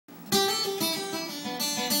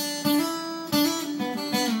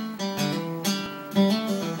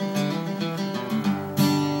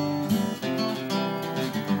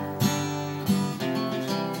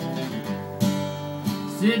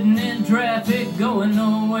traffic going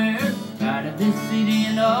nowhere. Tired of this city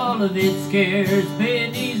and all of its cares.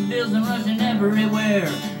 Paying these bills and rushing everywhere.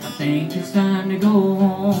 I think it's time to go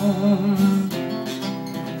home.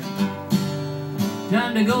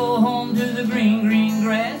 Time to go home to the green, green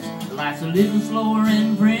grass. Life's a little slower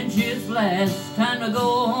and friendships last. Time to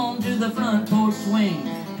go home to the front porch swing.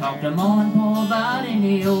 Talk to Ma and Pa about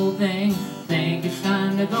any old thing. Think it's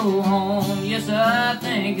time to go home. Yes, I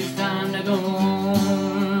think it's time to go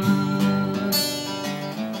home.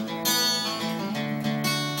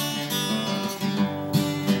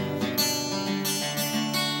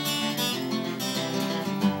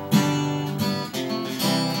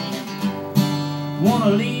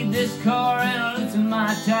 Wanna leave this car and loosen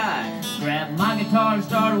my tie. Grab my guitar and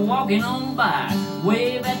start walking on by.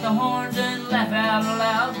 Wave at the horns and laugh out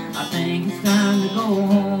loud. I think it's time to go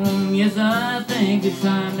home. Yes, I think it's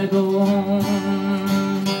time to go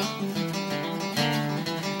home.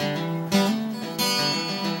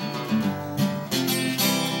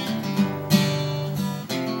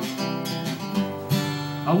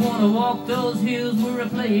 I wanna walk those hills where I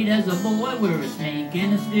played as a boy, where a snake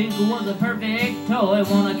and a stick was a perfect toy.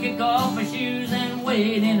 Wanna kick off my shoes and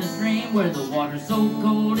wade in a stream where the water's so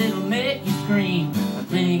cold it'll make you scream. I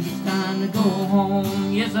think it's time to go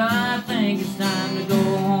home. Yes, I think it's time to go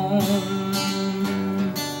home.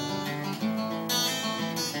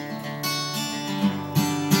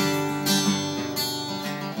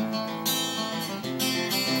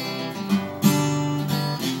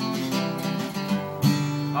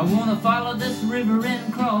 I wanna follow this river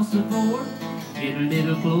and cross the ford. Get a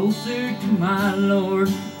little closer to my Lord.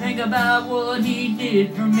 Think about what He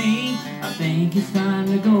did for me. I think it's time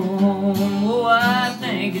to go home. Oh, I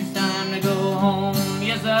think it's time to go home.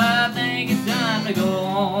 Yes, I think it's time to go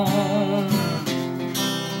home.